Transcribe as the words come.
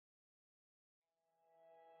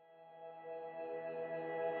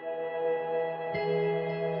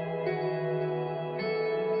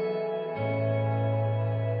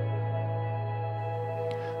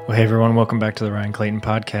Well, hey everyone, welcome back to the Ryan Clayton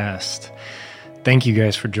podcast. Thank you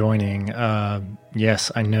guys for joining.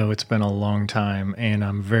 Yes, I know it's been a long time, and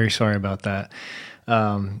I'm very sorry about that.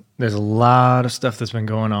 There's a lot of stuff that's been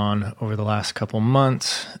going on over the last couple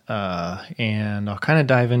months, and I'll kind of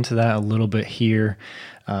dive into that a little bit here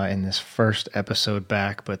in this first episode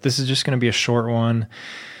back, but this is just going to be a short one.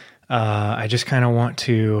 I just kind of want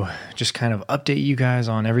to just kind of update you guys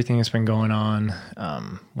on everything that's been going on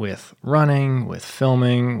with running, with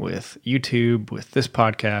filming, with YouTube, with this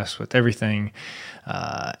podcast, with everything.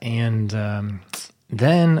 And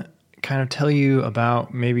then kind of tell you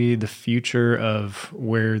about maybe the future of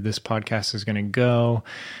where this podcast is going to go,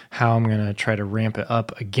 how I'm going to try to ramp it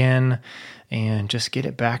up again, and just get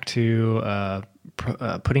it back to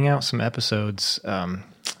putting out some episodes,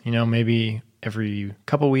 maybe every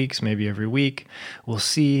couple weeks, maybe every week. We'll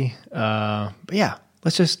see. But yeah,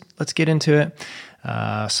 let's get into it.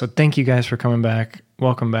 So thank you guys for coming back.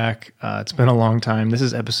 Welcome back. It's been a long time. This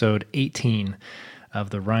is episode 18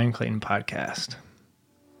 of the Ryan Clayton podcast.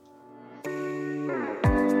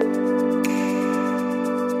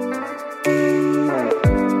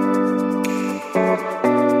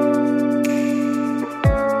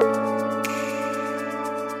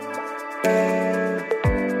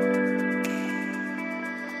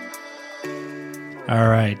 All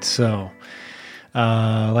right, so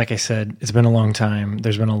like I said, it's been a long time.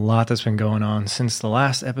 There's been a lot that's been going on since the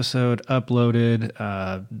last episode uploaded.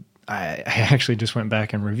 I actually just went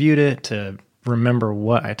back and reviewed it to remember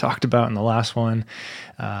what I talked about in the last one,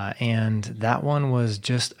 and that one was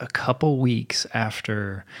just a couple weeks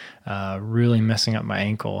after really messing up my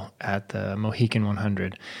ankle at the Mohican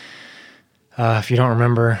 100. If you don't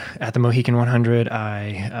remember, at the Mohican 100,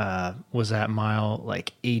 I was at mile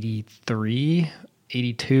like 83,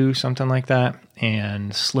 82, something like that,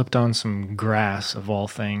 and slipped on some grass of all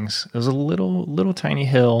things. It was a little tiny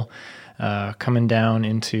hill coming down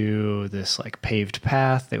into this like paved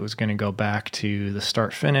path that was going to go back to the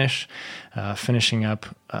start finish, finishing up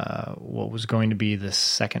what was going to be the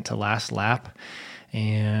second to last lap,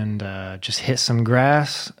 and just hit some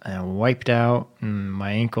grass and wiped out, and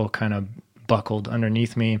my ankle kind of buckled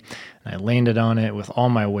underneath me, and I landed on it with all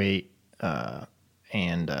my weight,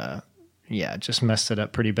 just messed it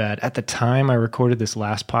up pretty bad. At the time I recorded this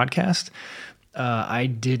last podcast, I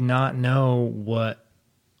did not know what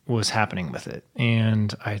was happening with it.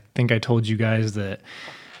 And I think I told you guys that,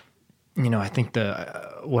 I think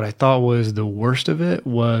what I thought was the worst of it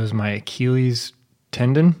was my Achilles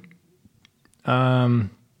tendon.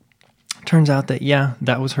 Turns out that,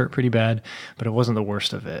 that was hurt pretty bad, but it wasn't the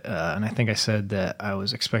worst of it. And I think I said that I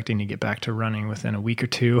was expecting to get back to running within a week or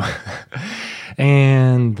two.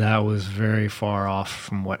 And that was very far off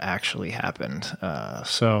from what actually happened.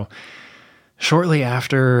 So shortly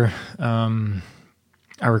after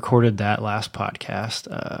I recorded that last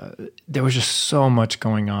podcast, there was just so much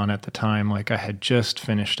going on at the time. Like I had just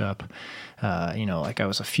finished up, I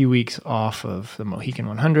was a few weeks off of the Mohican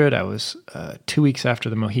 100. I was 2 weeks after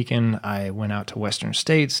the Mohican. I went out to Western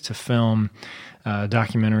States to film a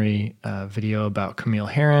documentary video about Camille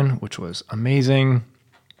Herron, which was amazing.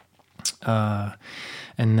 And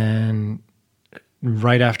then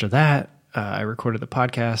right after that, I recorded the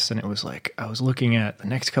podcast, and it was like I was looking at the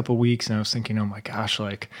next couple weeks, and I was thinking, oh my gosh,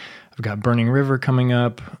 like I've got Burning River coming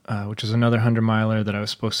up, which is another 100-miler that I was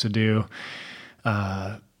supposed to do.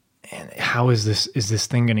 And how is this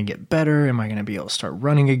thing going to get better? Am I going to be able to start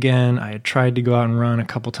running again? I had tried to go out and run a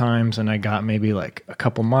couple times, and I got maybe like a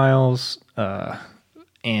couple miles,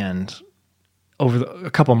 and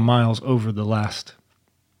a couple miles over the last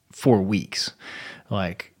 4 weeks,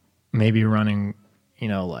 like maybe running,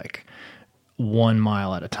 like 1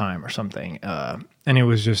 mile at a time or something. And it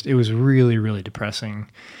was really, really depressing.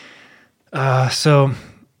 So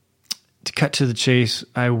to cut to the chase,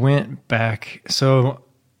 I went back. So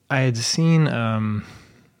I had seen,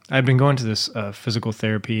 I'd been going to this physical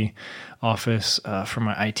therapy office for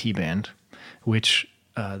my IT band, which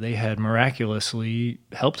they had miraculously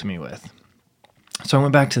helped me with. So I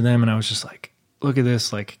went back to them, and I was just like, look at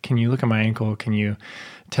this. Like, can you look at my ankle? Can you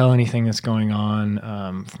tell anything that's going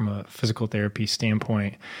on from a physical therapy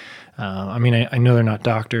standpoint? I know they're not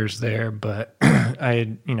doctors there, but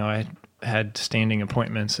I had standing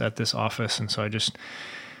appointments at this office, and so I just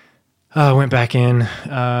went back in,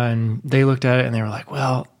 and they looked at it, and they were like,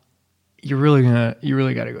 well, you really got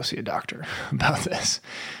to go see a doctor about this.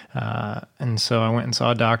 And so I went and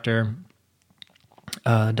saw a doctor.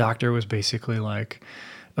 The doctor was basically like,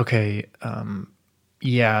 okay,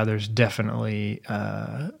 there's definitely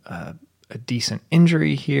a decent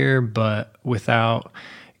injury here, but without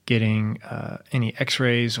getting any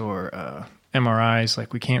x-rays or MRIs,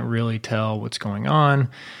 like we can't really tell what's going on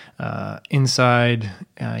inside.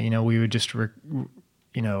 We would just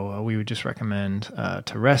we would just recommend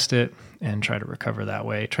to rest it and try to recover that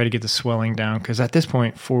way. Try to get the swelling down, because at this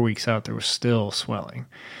point, 4 weeks out, there was still swelling.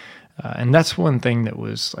 And that's one thing that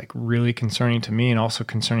was like really concerning to me and also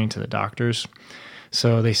concerning to the doctors.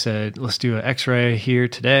 So they said, let's do an x-ray here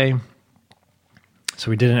today. So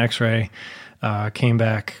we did an x-ray, came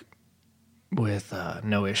back with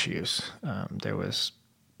no issues. There was,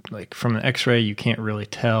 like, from the x-ray, you can't really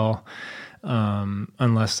tell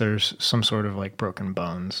unless there's some sort of like broken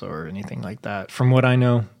bones or anything like that. From what I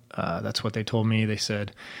know, that's what they told me. They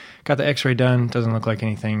said, got the x-ray done, doesn't look like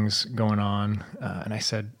anything's going on. And I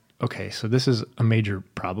said, okay, so this is a major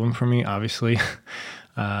problem for me, obviously.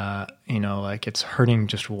 Like it's hurting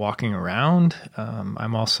just walking around.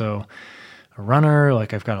 I'm also a runner.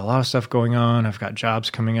 Like I've got a lot of stuff going on. I've got jobs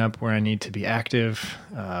coming up where I need to be active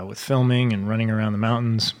with filming and running around the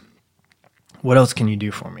mountains. What else can you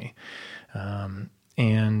do for me?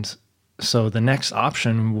 And so the next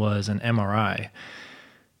option was an MRI.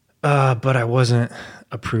 But I wasn't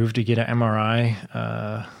approved to get an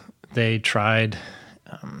MRI. They tried,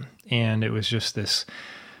 and it was just this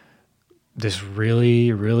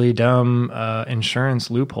really, really dumb insurance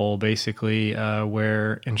loophole, basically,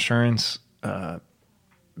 where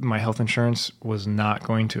my health insurance was not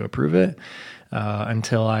going to approve it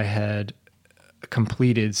until I had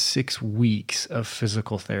completed 6 weeks of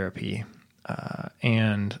physical therapy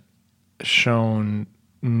and shown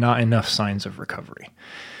not enough signs of recovery,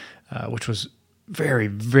 which was very,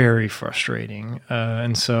 very frustrating.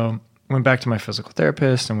 And so went back to my physical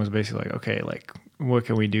therapist and was basically like, okay, like, what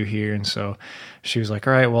can we do here? And so she was like,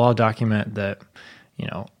 all right, well, I'll document that,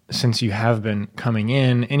 since you have been coming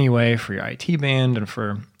in anyway for your IT band and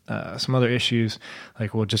for some other issues,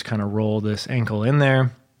 like we'll just kind of roll this ankle in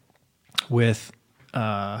there with,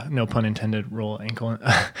 no pun intended, roll ankle.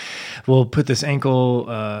 We'll put this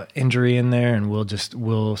ankle injury in there and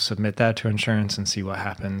we'll submit that to insurance and see what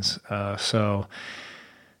happens. So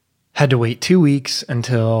had to wait 2 weeks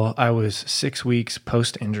until I was 6 weeks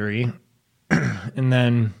post-injury. And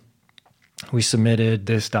then we submitted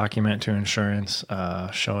this document to insurance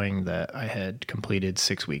showing that I had completed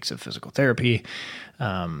 6 weeks of physical therapy.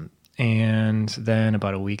 And then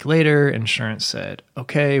about a week later, insurance said,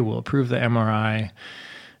 okay, we'll approve the MRI.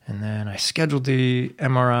 And then I scheduled the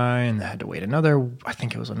MRI and I had to wait another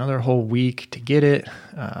whole week to get it.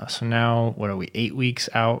 So now, what are we, 8 weeks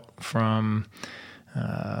out from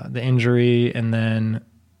the injury? And then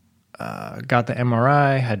got the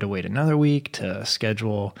MRI, had to wait another week to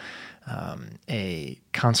schedule a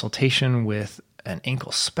consultation with an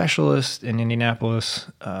ankle specialist in Indianapolis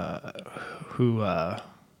who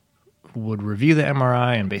would review the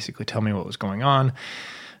MRI and basically tell me what was going on.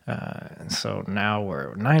 And so now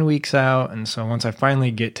we're 9 weeks out. And so once I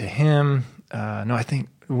finally get to him, I think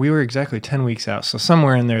we were exactly 10 weeks out. So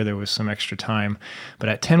somewhere in there was some extra time. But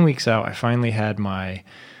at 10 weeks out, I finally had my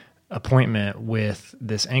appointment with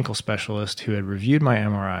this ankle specialist who had reviewed my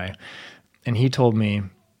MRI. And he told me,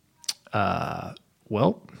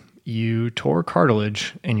 well, you tore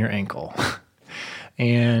cartilage in your ankle.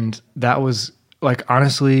 And that was, like,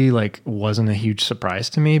 honestly, like, wasn't a huge surprise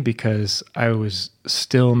to me because I was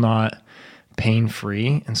still not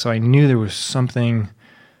pain-free. And so I knew there was something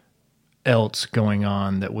else going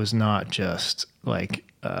on that was not just like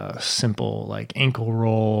a simple like ankle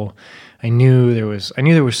roll. I knew there was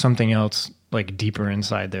something else like deeper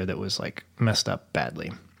inside there that was like messed up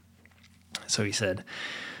badly. So he said,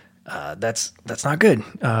 that's not good.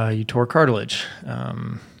 You tore cartilage.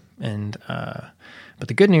 But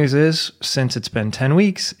the good news is, since it's been 10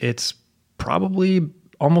 weeks, it's probably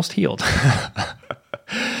almost healed.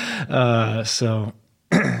 So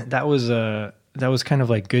that was kind of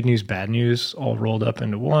like good news, bad news, all rolled up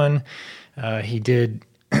into one. He kind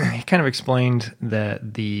of explained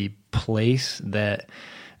that the place that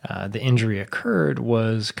the injury occurred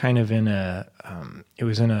was kind of in a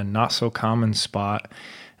not so common spot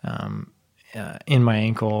in my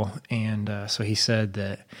ankle. And so he said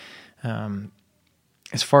that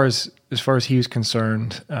as far as he was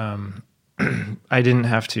concerned, I didn't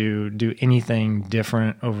have to do anything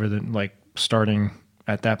different over the, like, starting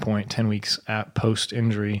at that point, 10 weeks at post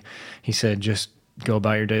injury. He said, just go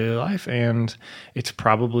about your daily life and it's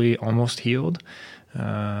probably almost healed.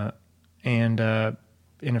 And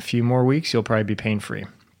in a few more weeks, you'll probably be pain-free.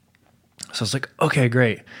 So I was like, okay,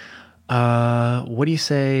 great. What do you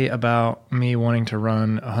say about me wanting to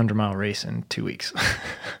run a 100-mile race in 2 weeks?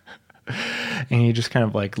 And he just kind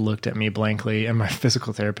of like looked at me blankly, and my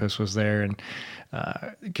physical therapist was there, and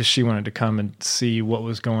because she wanted to come and see what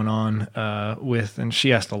was going on and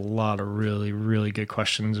she asked a lot of really, really good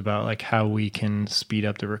questions about like how we can speed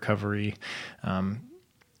up the recovery and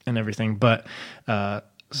everything. But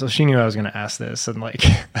so she knew I was going to ask this, and like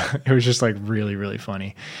it was just like really, really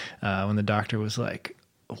funny when the doctor was like,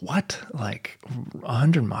 "What? Like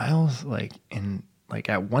 100 miles? Like in like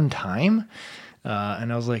at one time?"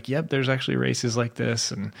 And I was like, "Yep, there's actually races like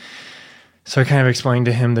this." And so I kind of explained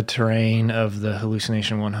to him the terrain of the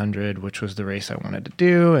Hallucination 100, which was the race I wanted to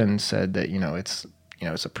do, and said that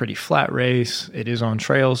it's a pretty flat race. It is on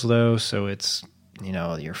trails though, so it's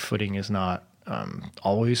your footing is not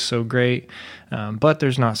always so great, but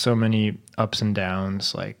there's not so many ups and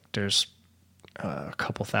downs. Like there's a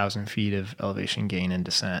couple thousand feet of elevation gain and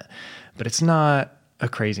descent, but it's not a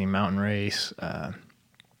crazy mountain race.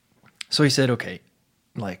 So he said, "Okay,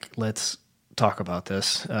 like let's talk about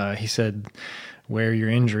this." He said, "Where your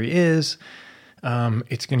injury is,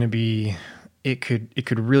 it's going to be. It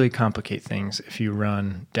could really complicate things if you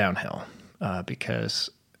run downhill because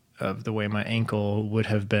of the way my ankle would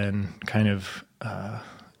have been kind of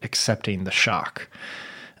accepting the shock."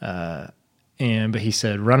 But he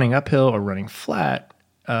said, "Running uphill or running flat,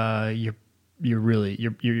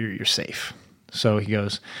 you're safe." So he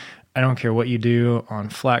goes, "I don't care what you do on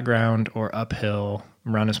flat ground or uphill.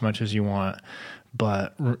 Run as much as you want,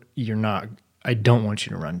 but I don't want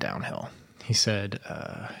you to run downhill." He said,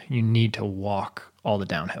 "You need to walk all the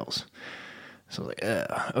downhills." So I was like,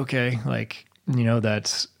 okay, like,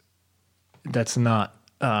 that's not,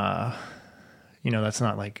 that's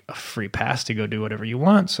not like a free pass to go do whatever you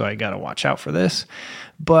want. So I got to watch out for this,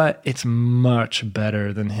 but it's much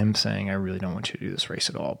better than him saying, "I really don't want you to do this race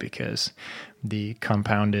at all," because the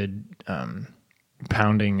compounded,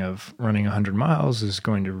 pounding of running 100 miles is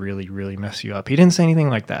going to really, really mess you up. He didn't say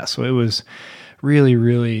anything like that. So it was really,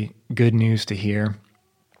 really good news to hear.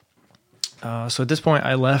 So at this point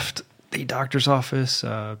I left the doctor's office,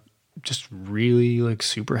 just really like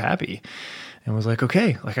super happy, and was like,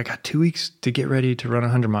 okay, like I got 2 weeks to get ready to run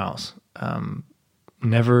 100 miles.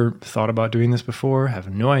 Never thought about doing this before, have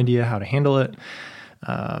no idea how to handle it.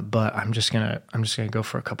 But I'm just gonna go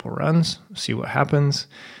for a couple runs, see what happens.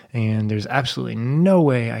 And there's absolutely no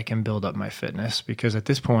way I can build up my fitness because at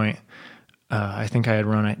this point, I think I had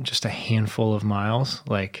run just a handful of miles.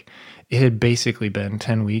 Like it had basically been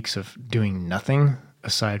 10 weeks of doing nothing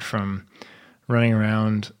aside from running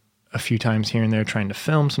around a few times here and there, trying to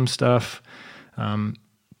film some stuff.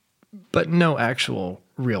 But no actual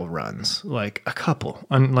real runs, like a couple,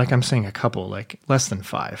 like I'm saying a couple, like less than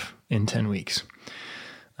 5 in 10 weeks.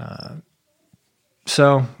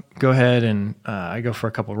 So go ahead and I go for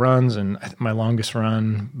a couple runs, and my longest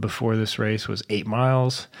run before this race was 8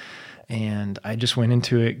 miles. And I just went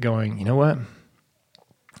into it going, you know what?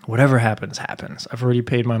 Whatever happens, happens. I've already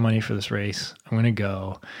paid my money for this race. I'm going to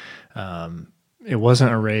go. It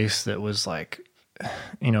wasn't a race that was like,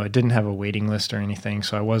 it didn't have a waiting list or anything.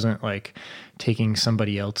 So I wasn't like taking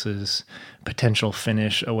somebody else's potential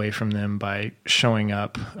finish away from them by showing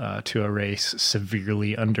up to a race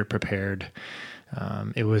severely underprepared.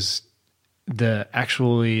 It was the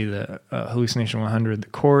Hallucination 100, the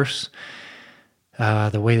course,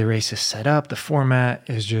 the way the race is set up, the format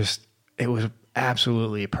is just, it was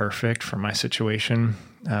absolutely perfect for my situation.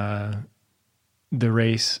 The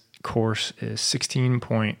race course is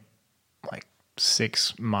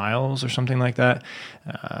 16.6 miles or something like that.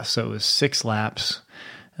 So it was 6 laps.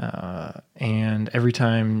 And every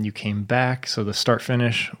time you came back, so the start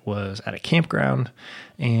finish was at a campground,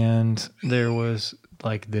 and there was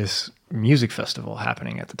like this music festival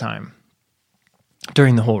happening at the time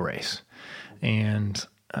during the whole race. And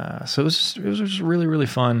so it was just really, really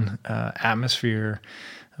fun atmosphere.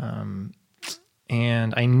 And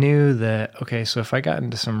I knew that, okay, so if I got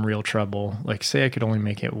into some real trouble, like say I could only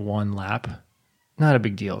make it 1 lap, not a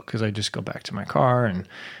big deal, because I just go back to my car and,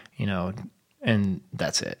 and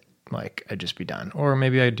that's it. Like I'd just be done. Or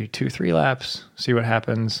maybe I'd do 2-3 laps, see what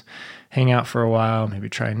happens, hang out for a while, maybe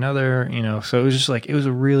try another, So it was just like, it was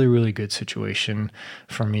a really, really good situation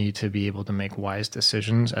for me to be able to make wise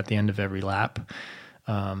decisions at the end of every lap.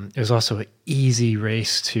 It was also an easy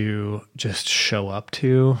race to just show up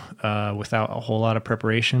to without a whole lot of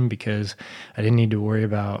preparation, because I didn't need to worry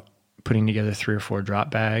about putting together 3 or 4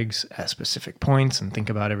 drop bags at specific points and think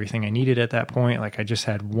about everything I needed at that point. Like I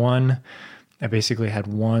basically had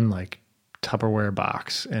one like Tupperware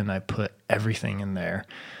box, and I put everything in there,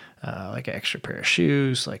 like an extra pair of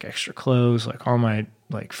shoes, like extra clothes, like all my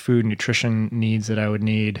like food, nutrition needs that I would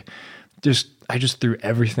need, I just threw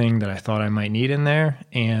everything that I thought I might need in there,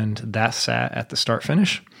 and that sat at the start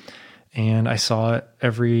finish. And I saw it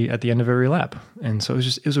at the end of every lap. And so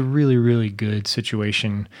it was a really, really good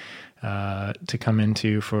situation to come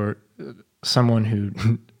into for someone who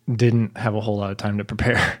didn't have a whole lot of time to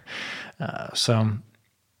prepare. So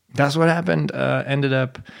that's what happened. Ended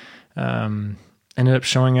up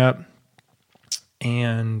showing up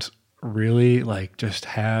and really like just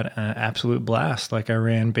had an absolute blast. Like I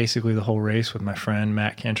ran basically the whole race with my friend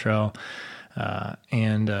Matt Cantrell.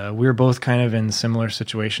 And we were both kind of in similar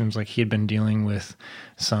situations. Like he had been dealing with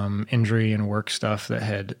some injury and work stuff that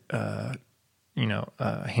had,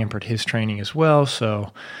 hampered his training as well.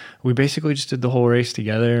 So we basically just did the whole race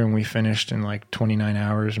together, and we finished in like 29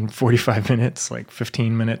 hours and 45 minutes, like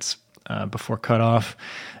 15 minutes before cutoff.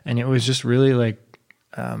 And it was just really like,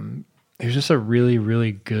 it was just a really,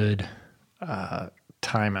 really good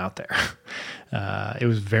time out there. It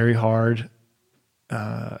was very hard.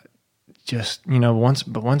 Once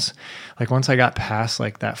I got past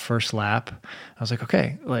like that first lap, I was like,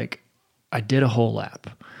 okay, like I did a whole lap.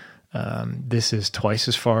 This is twice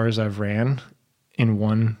as far as I've ran in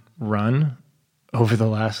one run over the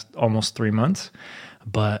last almost 3 months,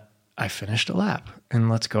 but I finished a lap, and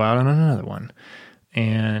let's go out on another one,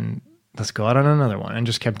 and let's go out on another one, and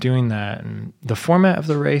just kept doing that. And the format of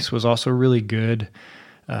the race was also really good.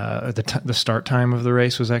 The start time of the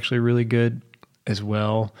race was actually really good as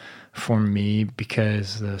well for me,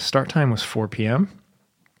 because the start time was 4 p.m.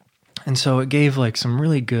 And so it gave like some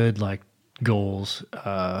really good like goals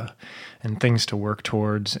and things to work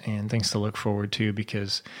towards and things to look forward to,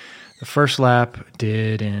 because the first lap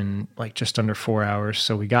did in like just under 4 hours.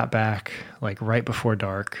 So we got back like right before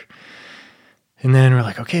dark. And then we're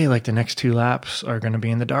like, okay, like the next 2 laps are going to be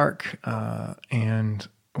in the dark. And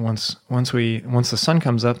once the sun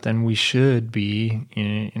comes up, then we should be,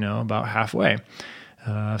 about halfway.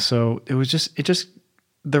 So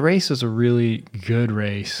the race was a really good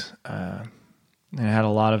race. And it had a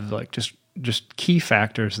lot of like just key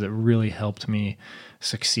factors that really helped me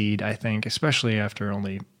succeed, I think, especially after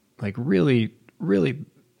only like really, really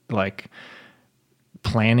like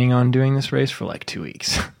planning on doing this race for like 2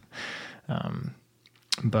 weeks.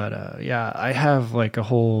 I have like a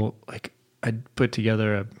whole, like I put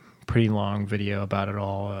together a pretty long video about it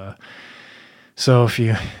all. So if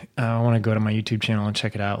you want to go to my YouTube channel and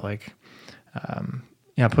check it out, like,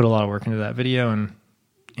 I put a lot of work into that video, and,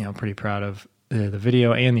 pretty proud of the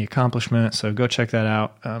video and the accomplishment. So go check that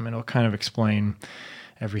out. It'll kind of explain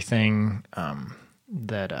everything,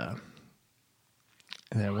 that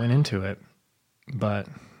went into it. But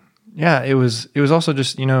yeah, it was also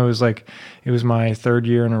just, it was my 3rd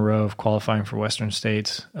year in a row of qualifying for Western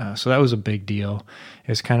States. So that was a big deal. It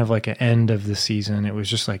was kind of like an end of the season. It was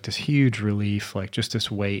just like this huge relief, like just this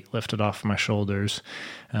weight lifted off my shoulders.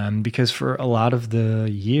 Because for a lot of the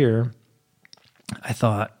year, I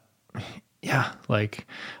thought, yeah, like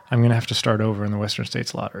I'm going to have to start over in the Western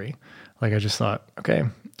States lottery. Like I just thought, okay,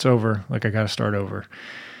 it's over. Like I got to start over.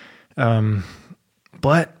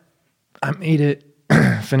 But I made it.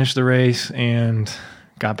 Finished the race and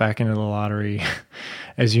got back into the lottery.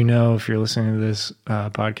 As you know, if you're listening to this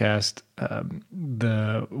podcast,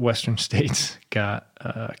 the Western States got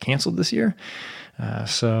canceled this year.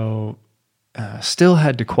 So still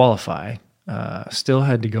had to qualify, still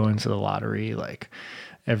had to go into the lottery. Like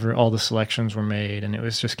all the selections were made, and it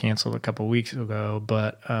was just canceled a couple weeks ago.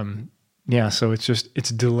 But so it's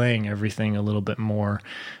delaying everything a little bit more.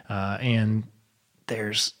 And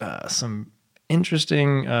there's some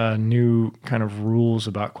interesting new kind of rules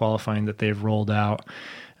about qualifying that they've rolled out.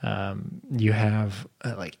 You have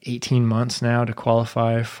like 18 months now to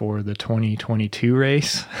qualify for the 2022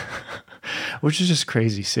 race, which is just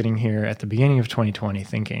crazy, sitting here at the beginning of 2020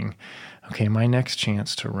 thinking, okay, my next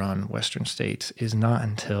chance to run Western States is not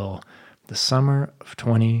until the summer of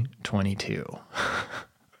 2022.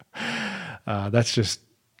 That's just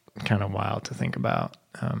kind of wild to think about.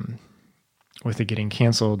 With it getting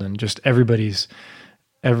canceled, and just everybody,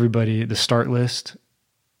 the start list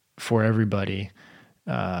for everybody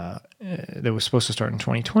that was supposed to start in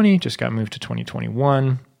 2020 just got moved to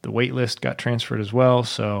 2021. The wait list got transferred as well.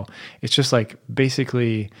 So it's just like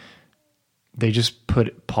basically they just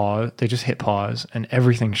hit pause, and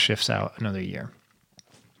everything shifts out another year.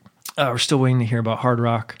 We're still waiting to hear about Hard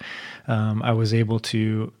Rock. I was able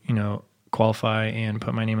to, qualify and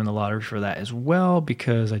put my name in the lottery for that as well,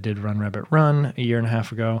 because I did Run Rabbit Run a year and a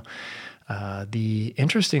half ago. The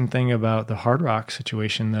interesting thing about the Hard Rock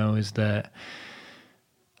situation, though, is that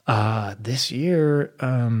this year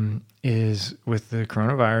is with the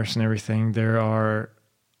coronavirus and everything, there are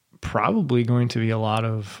probably going to be a lot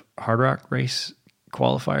of Hard Rock race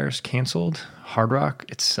qualifiers canceled. Hard Rock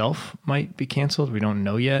itself might be canceled. We don't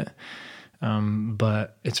know yet.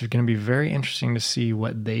 But it's going to be very interesting to see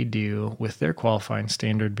what they do with their qualifying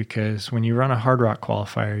standard, because when you run a Hard Rock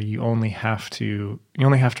qualifier, you only have to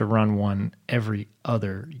run one every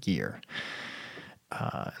other year.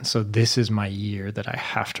 And so this is my year that I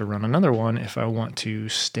have to run another one if I want to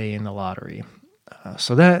stay in the lottery.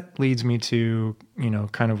 So that leads me to,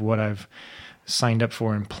 kind of what I've signed up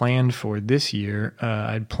for and planned for this year.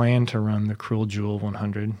 I'd planned to run the Cruel Jewel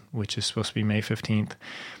 100, which is supposed to be May 15th.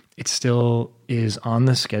 It still is on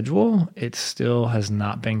the schedule. It still has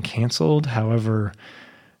not been canceled. However,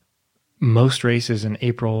 most races in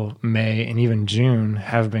April, May, and even June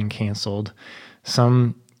have been canceled.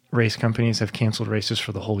 Some race companies have canceled races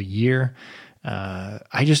for the whole year.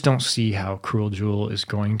 I just don't see how Cruel Jewel is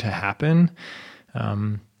going to happen.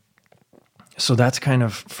 So that's kind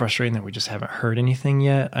of frustrating that we just haven't heard anything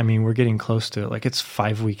yet. I mean, we're getting close to it. Like, it's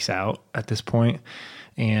 5 weeks out at this point.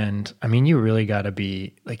 And I mean, you really gotta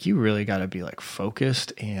be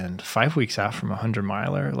focused, and 5 weeks out from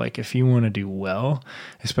 100-miler, like, if you want to do well,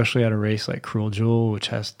 especially at a race like Cruel Jewel, which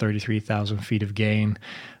has 33,000 feet of gain,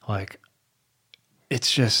 like,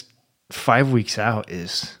 it's just 5 weeks out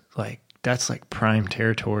is like, that's like prime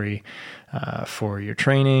territory for your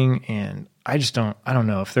training. And I don't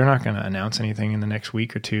know if they're not going to announce anything in the next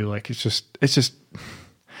week or two. Like, it's just,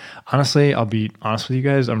 honestly, I'll be honest with you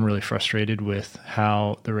guys, I'm really frustrated with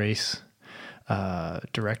how the race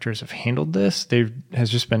directors have handled this. There has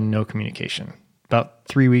just been no communication. About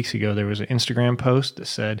 3 weeks ago, there was an Instagram post that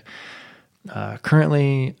said,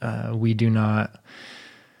 currently, we do not,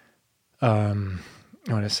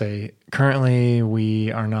 currently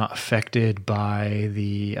we are not affected by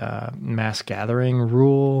the mass gathering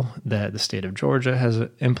rule that the state of Georgia has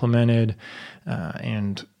implemented.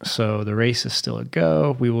 And so the race is still a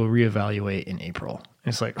go. We will reevaluate in April.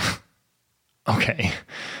 And it's like, okay,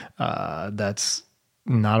 that's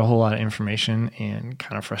not a whole lot of information and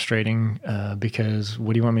kind of frustrating, because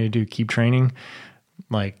what do you want me to do? Keep training?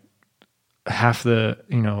 Like, half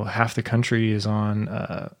the country is on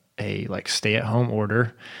a like stay-at-home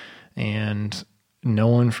order, and no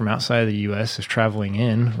one from outside of the U.S. is traveling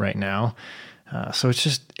in right now. So it's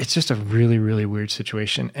just a really, really weird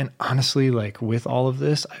situation. And honestly, like, with all of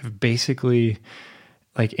this, I've basically,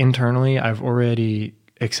 like, internally, I've already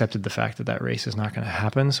accepted the fact that race is not going to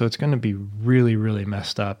happen. So it's going to be really, really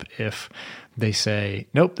messed up if they say,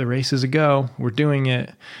 nope, the race is a go. We're doing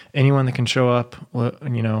it. Anyone that can show up, well,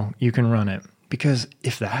 you can run it. Because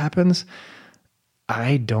if that happens,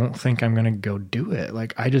 I don't think I'm going to go do it.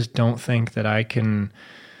 Like, I just don't think that I can,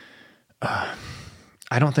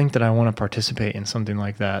 I don't think that I want to participate in something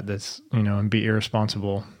like that. That's, and be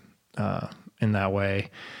irresponsible, in that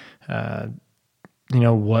way.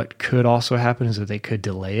 What could also happen is that they could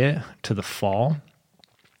delay it to the fall,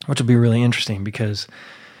 which will be really interesting, because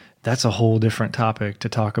that's a whole different topic to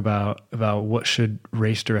talk about what should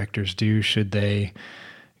race directors do. Should they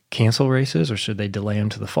cancel races or should they delay them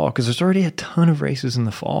to the fall? Because there's already a ton of races in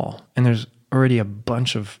the fall, and there's already a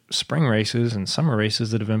bunch of spring races and summer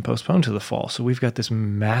races that have been postponed to the fall. So we've got this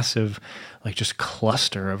massive, like, just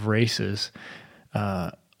cluster of races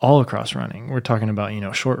all across running. We're talking about,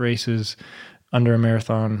 short races, under a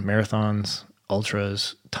marathon, marathons,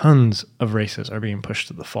 ultras, tons of races are being pushed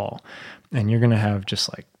to the fall. And you're going to have just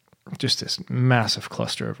this massive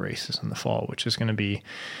cluster of races in the fall, which is going to be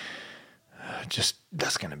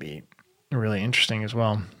that's going to be really interesting as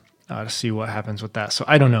well, to see what happens with that. So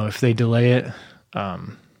I don't know if they delay it,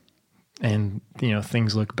 and,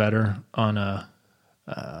 things look better on a,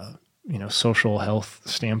 social health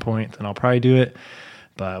standpoint, then I'll probably do it,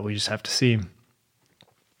 but we just have to see.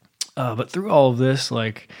 But through all of this,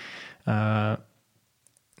 like, during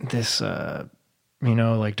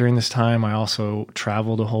this time, I also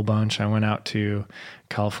traveled a whole bunch. I went out to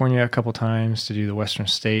California a couple times to do the Western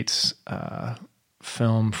States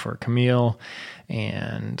film for Camille,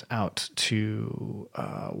 and out to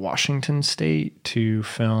Washington State to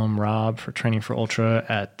film Rob for Training for Ultra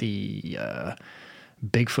at the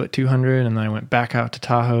Bigfoot 200, and then I went back out to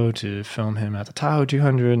Tahoe to film him at the Tahoe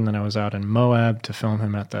 200, and then I was out in Moab to film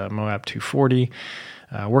him at the Moab 240,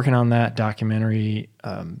 working on that documentary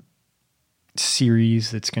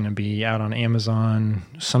series that's going to be out on Amazon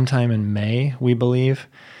sometime in May, we believe.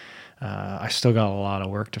 I still got a lot of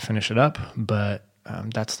work to finish it up, but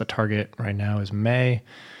that's the target right now, is May.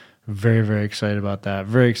 Very, very excited about that.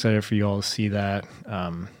 Very excited for you all to see that.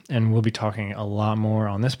 And we'll be talking a lot more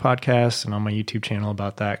on this podcast and on my YouTube channel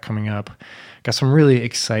about that coming up. Got some really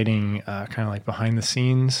exciting kind of like behind the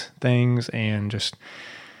scenes things, and just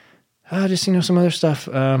just, some other stuff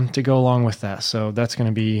to go along with that. So that's going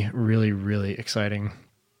to be really, really exciting.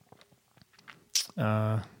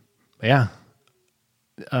 Yeah.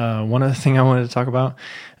 One other thing I wanted to talk about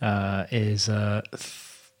is,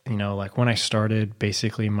 like when I started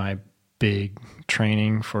basically my big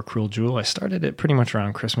training for Cruel Jewel, I started it pretty much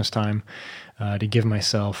around Christmas time to give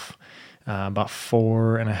myself about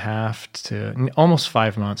 4.5 to almost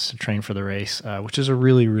 5 months to train for the race, which is a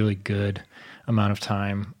really, really good amount of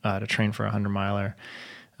time to train for a 100-miler.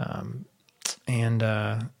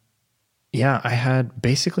 I had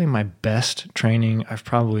basically my best training I've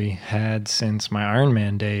probably had since my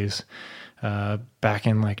Ironman days. Back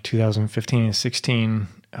in like 2015 and 16,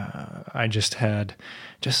 I just had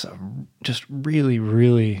just really,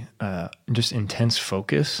 really just intense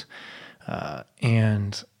focus,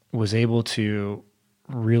 and was able to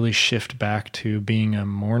really shift back to being a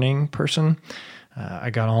morning person. I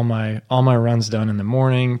got all my runs done in the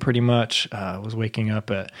morning pretty much. Was waking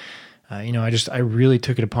up at I really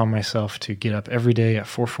took it upon myself to get up every day at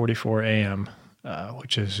 4:44 a.m.,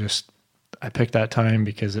 which is just, I picked that time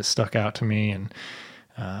because it stuck out to me. And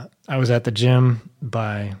I was at the gym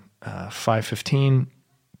by 5:15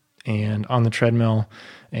 and on the treadmill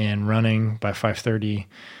and running by 5:30,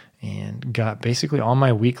 and got basically all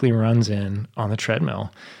my weekly runs in on the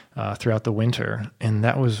treadmill throughout the winter. And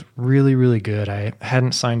that was really, really good. I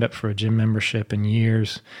hadn't signed up for a gym membership in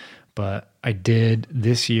years, but I did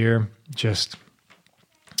this year just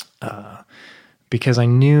because I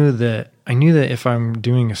knew that if I'm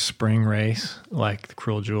doing a spring race like the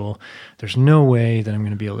Cruel Jewel, there's no way that I'm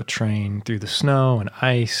going to be able to train through the snow and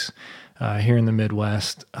ice here in the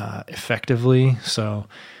Midwest effectively. So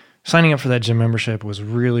signing up for that gym membership was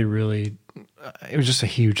really, really, it was just a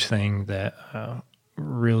huge thing that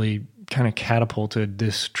really kind of catapulted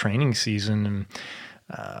this training season.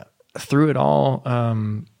 And through it all,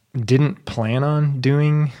 didn't plan on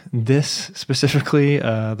doing this specifically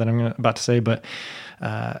that I'm about to say, but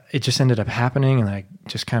it just ended up happening, and I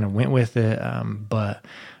just kind of went with it. But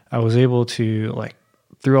I was able to, like,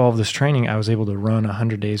 through all of this training, I was able to run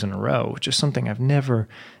 100 days in a row, which is something I've never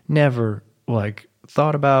like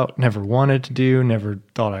thought about, never wanted to do, never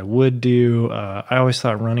thought I would do. I always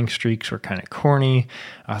thought running streaks were kind of corny.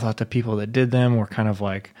 I thought the people that did them were kind of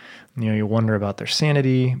like, you wonder about their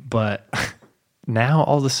sanity. But now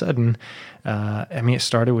all of a sudden, it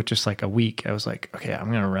started with just like a week. I was like, okay,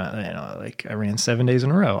 I'm going to run, I ran 7 days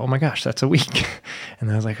in a row. Oh my gosh, that's a week. And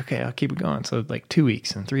then I was like, okay, I'll keep it going. So like 2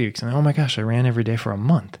 weeks and 3 weeks. And oh my gosh, I ran every day for a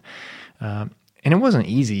month. And it wasn't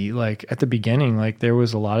easy. Like at the beginning, like there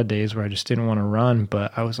was a lot of days where I just didn't want to run,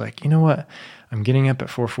 but I was like, you know what? I'm getting up at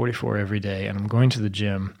 4:44 every day, and I'm going to the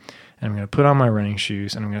gym, and I'm going to put on my running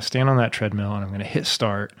shoes, and I'm going to stand on that treadmill, and I'm going to hit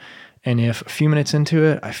start. And if a few minutes into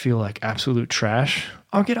it, I feel like absolute trash,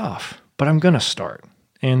 I'll get off, but I'm going to start.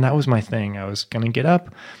 And that was my thing. I was going to get up,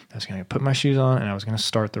 I was going to put my shoes on, and I was going to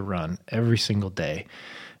start the run every single day.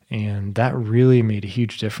 And that really made a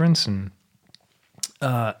huge difference. And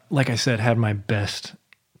like I said, had my best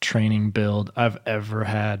training build I've ever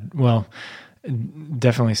had. Well,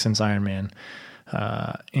 definitely since Ironman.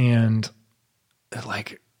 And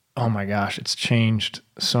like, oh my gosh, it's changed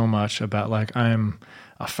so much about like, I'm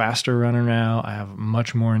a faster runner now. I have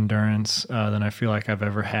much more endurance than I feel like I've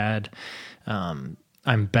ever had.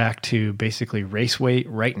 I'm back to basically race weight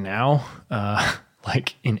right now,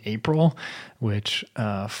 like in April, which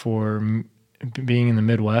for being in the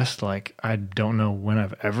Midwest, like I don't know when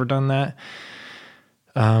I've ever done that.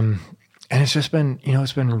 And it's just been,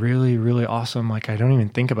 it's been really, really awesome. Like I don't even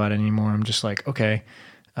think about it anymore. I'm just like, okay,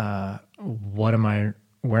 where am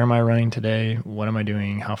I running today? What am I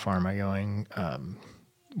doing? How far am I going?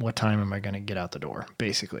 What time am I going to get out the door?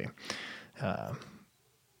 Basically.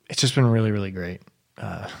 It's just been really, really great.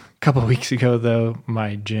 A couple of weeks ago though,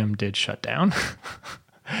 my gym did shut down.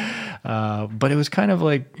 But it was kind of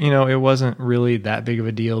like, it wasn't really that big of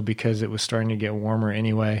a deal because it was starting to get warmer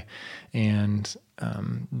anyway. And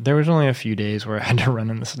there was only a few days where I had to run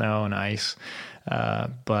in the snow and ice.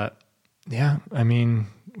 But yeah,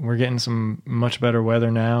 we're getting some much better weather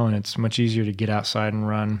now, and it's much easier to get outside and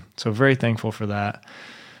run. So very thankful for that.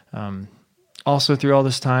 Also through all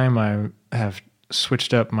this time, I have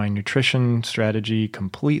switched up my nutrition strategy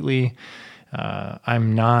completely.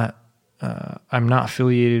 I'm not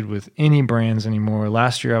affiliated with any brands anymore.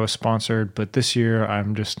 Last year I was sponsored, but this year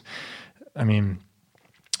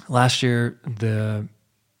last year the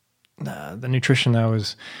nutrition that I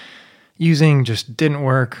was using just didn't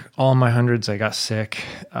work. All my hundreds, I got sick.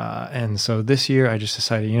 And so this year I just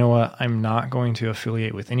decided, you know what? I'm not going to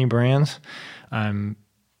affiliate with any brands. I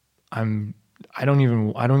don't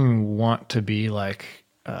even want to be like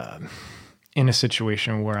in a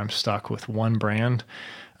situation where I'm stuck with one brand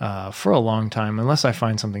for a long time, unless I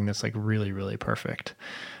find something that's like really, really perfect.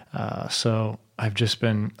 So I just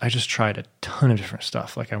tried a ton of different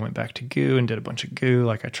stuff. Like I went back to goo and did a bunch of goo.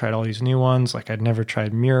 Like I tried all these new ones. Like I'd never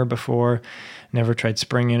tried Mirror before, never tried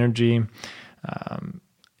Spring Energy,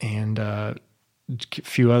 and a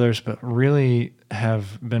few others, but really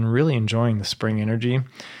have been really enjoying the Spring Energy.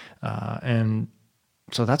 And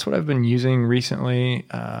so that's what I've been using recently,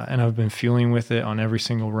 and I've been fueling with it on every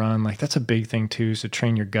single run. Like that's a big thing too, is to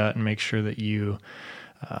train your gut and make sure that you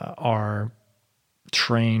are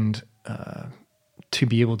trained to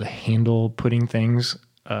be able to handle putting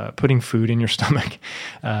food in your stomach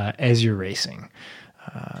as you're racing.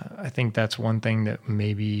 I think that's one thing that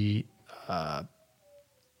maybe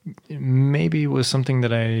was something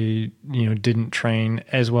that I didn't train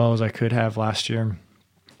as well as I could have last year.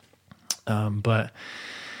 But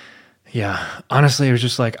yeah, honestly, it was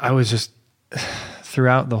just like, I was just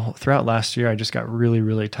throughout last year, I just got really,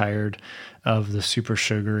 really tired of the super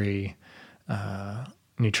sugary,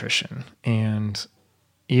 nutrition. And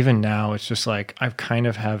even now it's just like, I've kind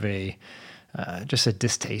of have just a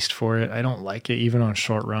distaste for it. I don't like it even on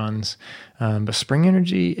short runs. But Spring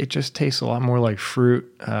Energy, it just tastes a lot more like fruit.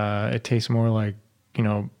 It tastes more like,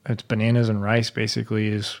 it's bananas and rice basically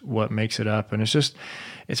is what makes it up. And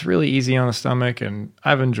it's really easy on the stomach, and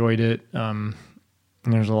I've enjoyed it. And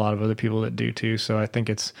there's a lot of other people that do too. So I think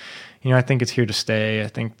it's here to stay. I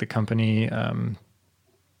think the company,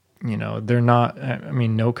 they're not,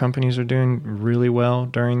 no companies are doing really well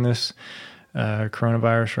during this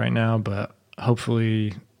coronavirus right now, but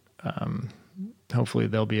hopefully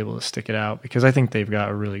they'll be able to stick it out, because I think they've got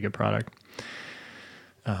a really good product.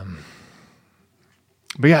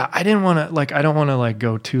 But yeah, I don't want to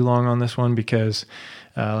go too long on this one, because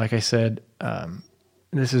like I said,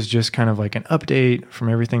 this is just kind of like an update from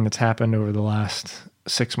everything that's happened over the last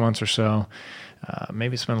 6 months or so.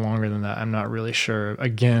 Maybe it's been longer than that. I'm not really sure.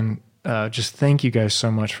 Again, just thank you guys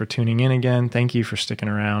so much for tuning in again. Thank you for sticking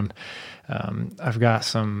around. I've got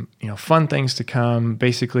some, fun things to come.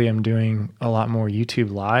 Basically, I'm doing a lot more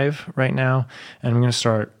YouTube live right now, and I'm going to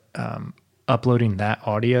start uploading that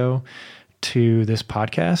audio to this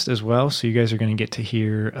podcast as well. So you guys are going to get to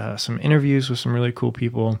hear some interviews with some really cool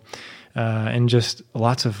people. And just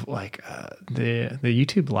lots of the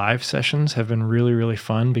YouTube live sessions have been really, really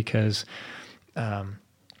fun, because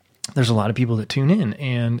there's a lot of people that tune in,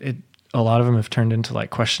 and a lot of them have turned into like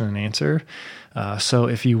question and answer. So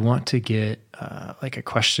if you want to get like a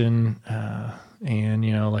question and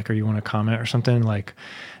or you want to comment or something,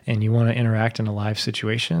 and you want to interact in a live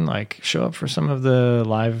situation, show up for some of the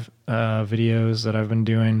live videos that I've been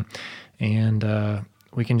doing, and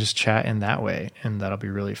we can just chat in that way, and that'll be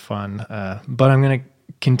really fun. But I'm going to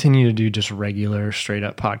continue to do just regular straight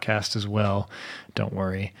up podcast as well. Don't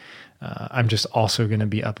worry. I'm just also going to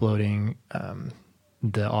be uploading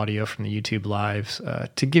the audio from the YouTube lives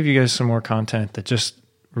to give you guys some more content that just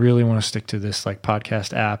really want to stick to this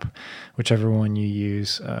podcast app, whichever one you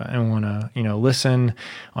use, and want to listen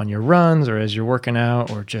on your runs or as you're working out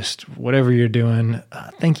or just whatever you're doing.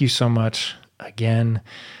 Thank you so much again.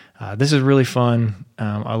 This is really fun.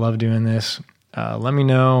 I love doing this. Let me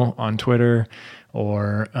know on Twitter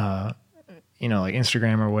or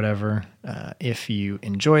Instagram or whatever if you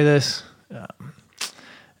enjoy this.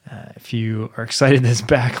 If you are excited this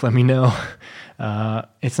back, let me know.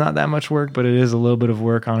 It's not that much work, but it is a little bit of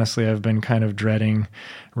work. Honestly, I've been kind of dreading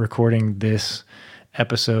recording this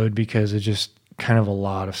episode because it's just kind of a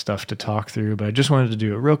lot of stuff to talk through, but I just wanted to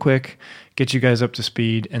do it real quick, get you guys up to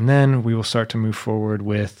speed, and then we will start to move forward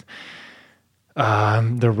with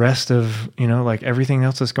the rest of, everything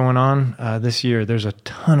else that's going on this year. There's a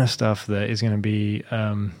ton of stuff that is going to be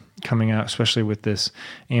coming out, especially with this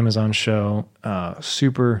Amazon show.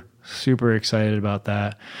 Super, super excited about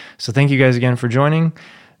that. So thank you guys again for joining.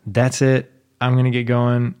 That's it. I'm going to get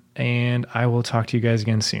going, and I will talk to you guys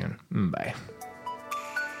again soon. Bye.